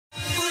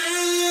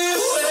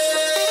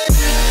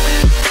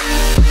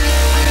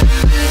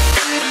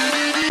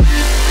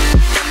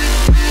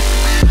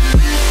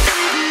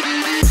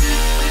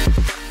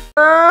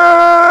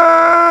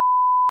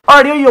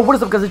Alright, yo, what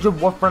is up, guys? It's your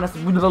boyfriend.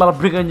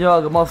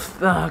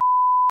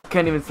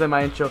 Can't even say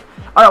my intro.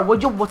 Alright,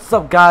 what's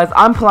up, guys?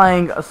 I'm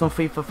playing some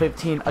FIFA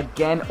 15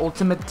 again,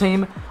 Ultimate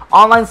Team.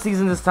 Online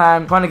season this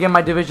time. Trying to get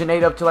my Division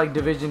 8 up to like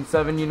Division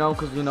 7, you know,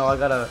 because, you know, I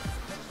gotta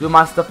do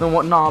my stuff and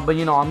whatnot. But,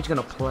 you know, I'm just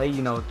gonna play,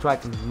 you know, try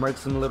to murk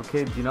some little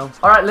kids, you know.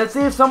 Alright, let's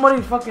see if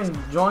somebody fucking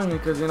joins me,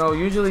 because, you know,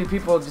 usually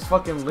people just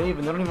fucking leave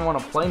and they don't even want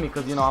to play me,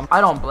 because, you know, I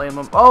don't blame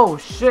them. Oh,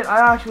 shit,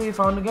 I actually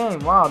found the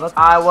game. Wow,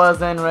 I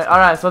wasn't ready.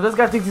 Alright, so this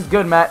guy thinks he's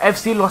good, man.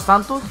 FC Los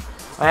Santos?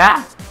 Oh,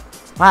 yeah?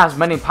 Wow, that's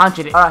many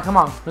punching it. Alright, come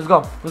on. Let's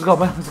go,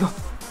 man. Let's go.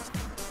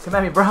 Come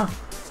at me, bro.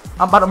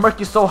 I'm about to murk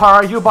you so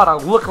hard. You about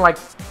to look like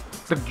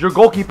your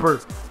goalkeeper.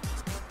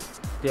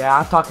 Yeah,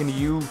 I'm talking to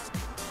you,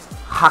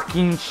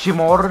 Hakim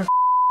Shimor.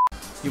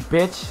 You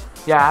bitch.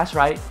 Yeah, that's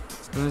right.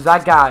 And there's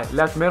that guy,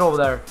 left middle over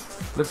there.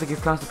 Looks like he's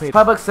constipated.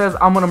 $5 says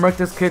I'm gonna murk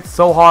this kid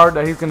so hard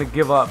that he's gonna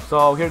give up.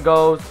 So here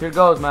goes,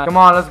 man. Come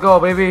on, let's go,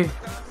 baby.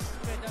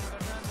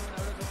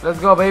 Let's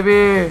go,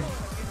 baby.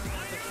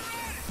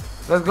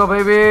 Let's go,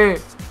 baby.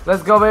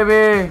 Let's go,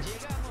 baby.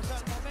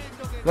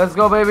 Let's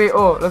go, baby.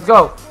 Oh, let's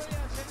go.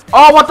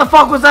 Oh, what the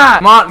fuck was that?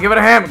 Come on, give it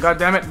to him. God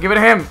damn it, give it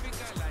to him.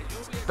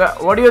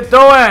 What are you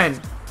doing?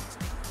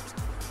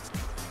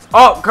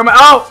 Oh, come on.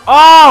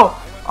 Oh,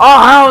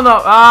 hell no.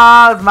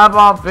 Ah, it's my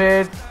ball,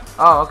 bitch.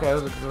 Oh, okay,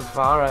 it was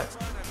fine. All right.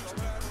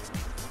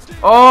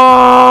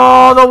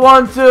 Oh, the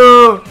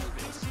 1-2.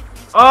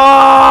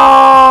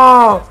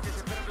 Oh,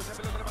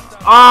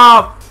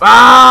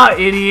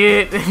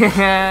 idiot.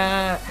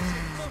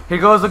 Here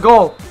goes the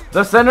goal.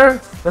 The center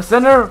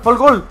for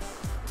goal.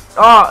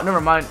 Oh,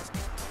 never mind.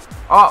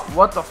 Oh,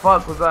 what the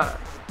fuck was that?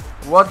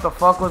 What the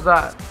fuck was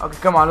that? Okay,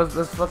 come on,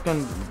 let's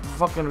fucking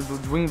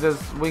wing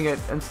it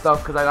and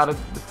stuff, because I gotta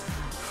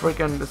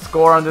freaking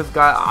score on this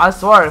guy. I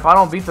swear, if I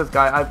don't beat this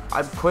guy,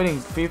 I'm quitting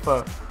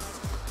FIFA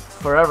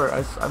forever.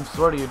 I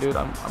swear to you, dude,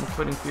 I'm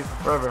quitting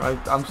FIFA forever.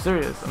 I'm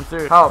serious.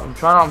 Help! I'm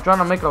trying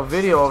to make a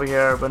video over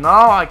here, but no,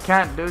 I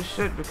can't do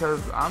shit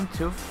because I'm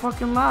too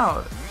fucking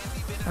loud.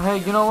 Hey,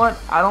 you know what?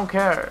 I don't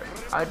care.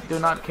 I do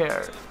not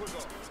care.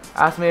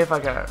 Ask me if I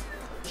care.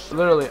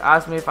 Literally,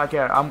 ask me if I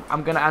care.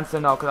 I'm gonna answer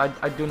no, because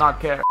I do not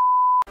care.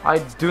 I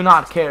do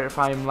not care if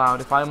I am loud.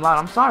 If I am loud,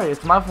 I'm sorry.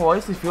 It's my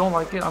voice. If you don't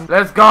like it,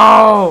 let's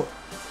go!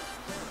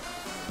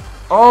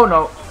 Oh,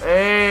 no.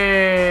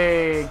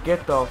 Hey,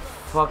 get the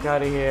fuck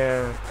out of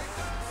here.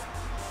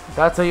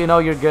 That's how you know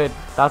you're good.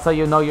 That's how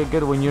you know you're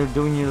good, when you're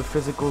doing your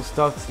physical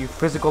stuff. Your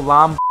physical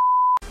lamb.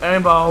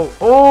 Rainbow.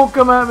 Oh,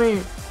 come at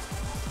me.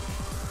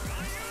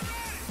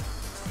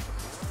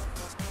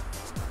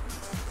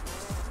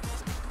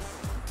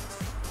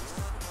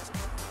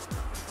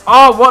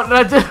 Oh, what did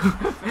I do?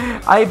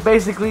 I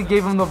basically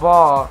gave him the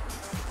ball.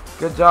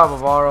 Good job,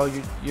 Alvaro.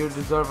 You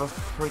deserve a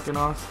freaking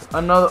ass.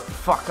 Another.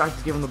 Fuck, I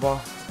just gave him the ball.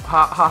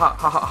 Ha ha ha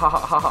ha ha ha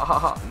ha ha ha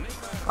ha.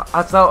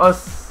 That's how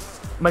us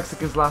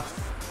Mexicans laugh.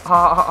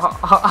 Ha ha ha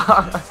ha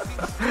ha.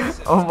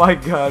 Oh my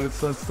god, it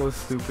sounds so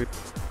stupid.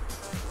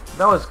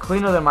 That was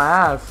cleaner than my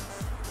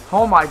ass.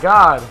 Oh my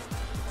god.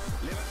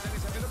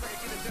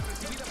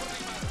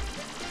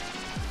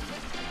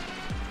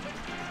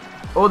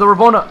 Oh, the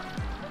Rabona.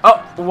 Oh,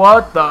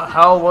 what the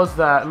hell was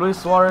that? Luis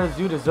Suarez,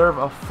 you deserve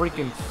a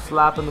freaking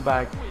slap in the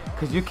back,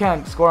 because you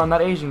can't score on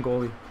that Asian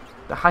goalie.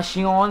 The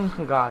Hashion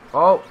god.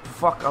 Oh,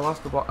 fuck, I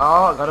lost the ball.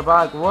 Oh, I got it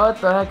back. What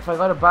the heck? If I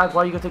got it back,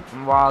 why are you gonna take...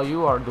 Wow,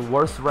 you are the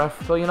worst ref.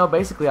 So, you know,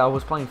 basically, I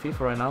was playing FIFA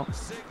right now,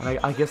 and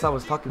I guess I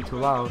was talking too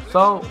loud.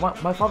 So,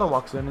 my father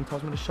walks in and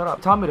tells me to shut up.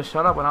 Tell me to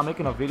shut up when I'm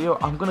making a video.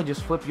 I'm gonna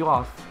just flip you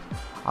off.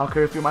 I don't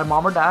care if you're my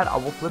mom or dad, I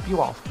will flip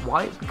you off.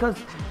 Why? Because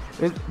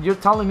you're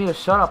telling me to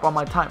shut up on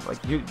my time.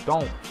 Like, you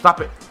don't.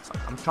 Stop it.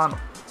 I'm trying to...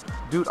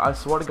 Dude, I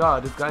swear to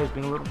God, this guy is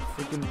being a little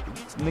freaking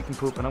nicking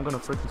poop, and I'm gonna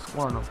freaking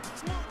score on him.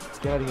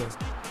 Get out of here.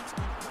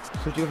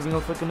 So you being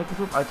a freaking nicking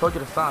poop? I told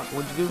you to stop.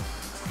 What'd you do?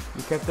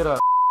 You kept it up.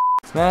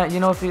 Man, you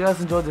know, if you guys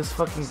enjoyed this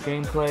fucking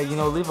gameplay, you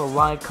know, leave a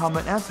like,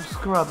 comment, and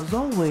subscribe as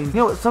always.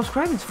 You know,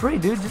 subscribing's free,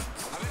 dude.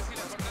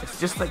 It's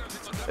just like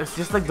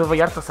the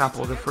Vallarta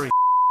sample. They're free.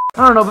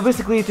 I don't know, but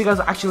basically, if you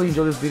guys actually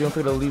enjoy this video, don't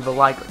forget to leave a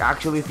like.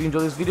 Actually, if you enjoy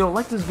this video,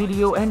 like this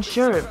video and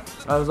share it.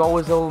 As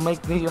always, it will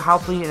make me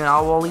happy, and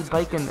I will eat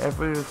bacon.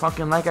 Every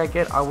fucking like I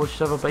get, I will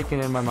shove a bacon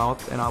in my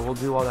mouth, and I will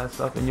do all that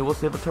stuff, and you will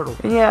save a turtle.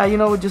 And yeah, you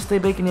know, just stay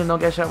bacon and don't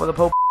get shot with a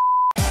pope.